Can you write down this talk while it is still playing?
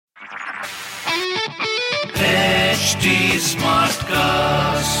HT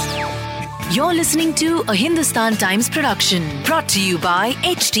Smartcast. You're listening to a Hindustan Times production brought to you by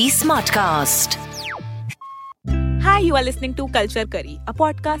HT Smartcast. Hi, you are listening to Culture Curry, a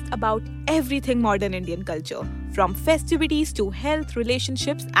podcast about everything modern Indian culture, from festivities to health,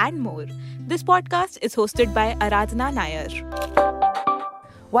 relationships, and more. This podcast is hosted by Aradhana Nair.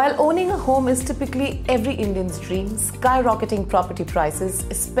 While owning a home is typically every Indian's dream, skyrocketing property prices,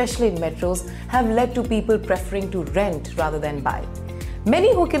 especially in metros, have led to people preferring to rent rather than buy.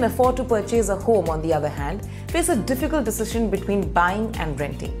 Many who can afford to purchase a home, on the other hand, face a difficult decision between buying and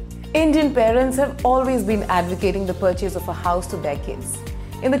renting. Indian parents have always been advocating the purchase of a house to their kids.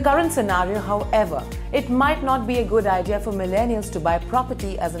 In the current scenario, however, it might not be a good idea for millennials to buy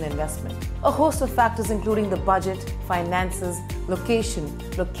property as an investment. A host of factors including the budget, finances, location,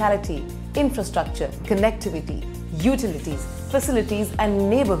 locality, infrastructure, connectivity, utilities, facilities, and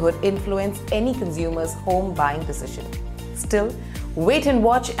neighborhood influence any consumer's home buying decision. Still, wait and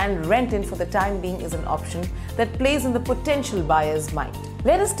watch and rent in for the time being is an option that plays in the potential buyer's mind.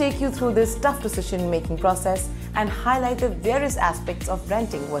 Let us take you through this tough decision-making process and highlight the various aspects of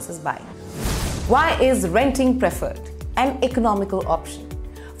renting versus buying. Why is renting preferred? An economical option.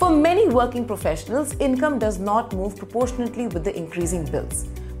 For many working professionals, income does not move proportionately with the increasing bills.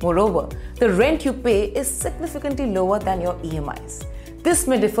 Moreover, the rent you pay is significantly lower than your EMIs. This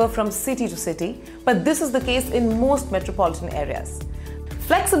may differ from city to city, but this is the case in most metropolitan areas.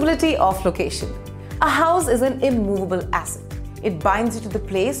 Flexibility of location. A house is an immovable asset. It binds you to the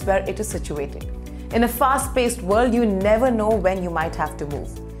place where it is situated. In a fast-paced world, you never know when you might have to move.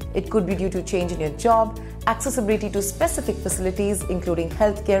 It could be due to change in your job, accessibility to specific facilities including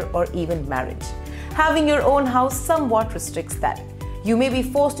healthcare or even marriage. Having your own house somewhat restricts that. You may be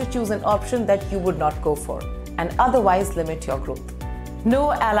forced to choose an option that you would not go for and otherwise limit your growth.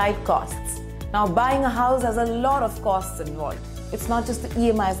 No allied costs. Now, buying a house has a lot of costs involved. It's not just the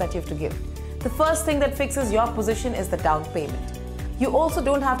EMIs that you have to give. The first thing that fixes your position is the down payment. You also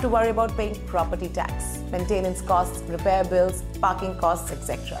don't have to worry about paying property tax, maintenance costs, repair bills, parking costs,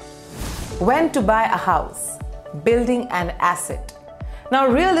 etc. When to buy a house? Building an asset. Now,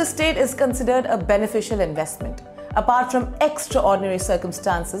 real estate is considered a beneficial investment. Apart from extraordinary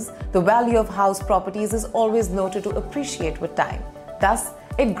circumstances, the value of house properties is always noted to appreciate with time. Thus,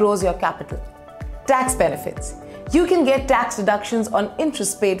 it grows your capital. Tax benefits. You can get tax deductions on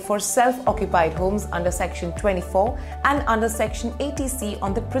interest paid for self-occupied homes under Section 24 and under Section 80C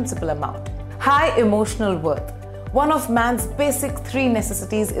on the principal amount. High emotional worth. One of man's basic three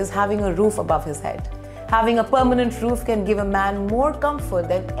necessities is having a roof above his head. Having a permanent roof can give a man more comfort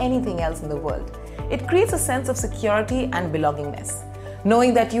than anything else in the world. It creates a sense of security and belongingness.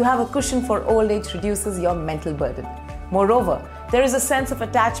 Knowing that you have a cushion for old age reduces your mental burden. Moreover, there is a sense of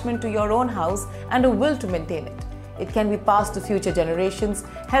attachment to your own house and a will to maintain it. It can be passed to future generations,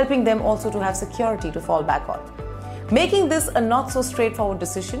 helping them also to have security to fall back on. Making this a not so straightforward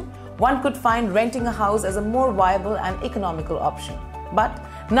decision, one could find renting a house as a more viable and economical option. But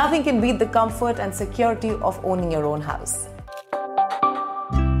nothing can beat the comfort and security of owning your own house.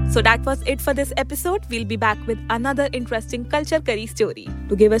 So that was it for this episode. We'll be back with another interesting Culture Curry story.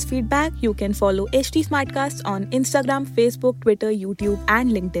 To give us feedback, you can follow HT Smartcast on Instagram, Facebook, Twitter, YouTube,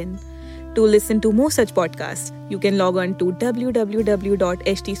 and LinkedIn. To listen to more such podcasts, you can log on to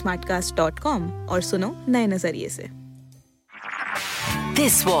www.htsmartcast.com or suno naye nazariye se.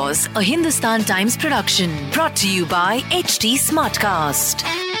 This was a Hindustan Times production brought to you by HT Smartcast.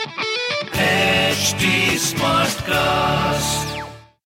 HT Smartcast.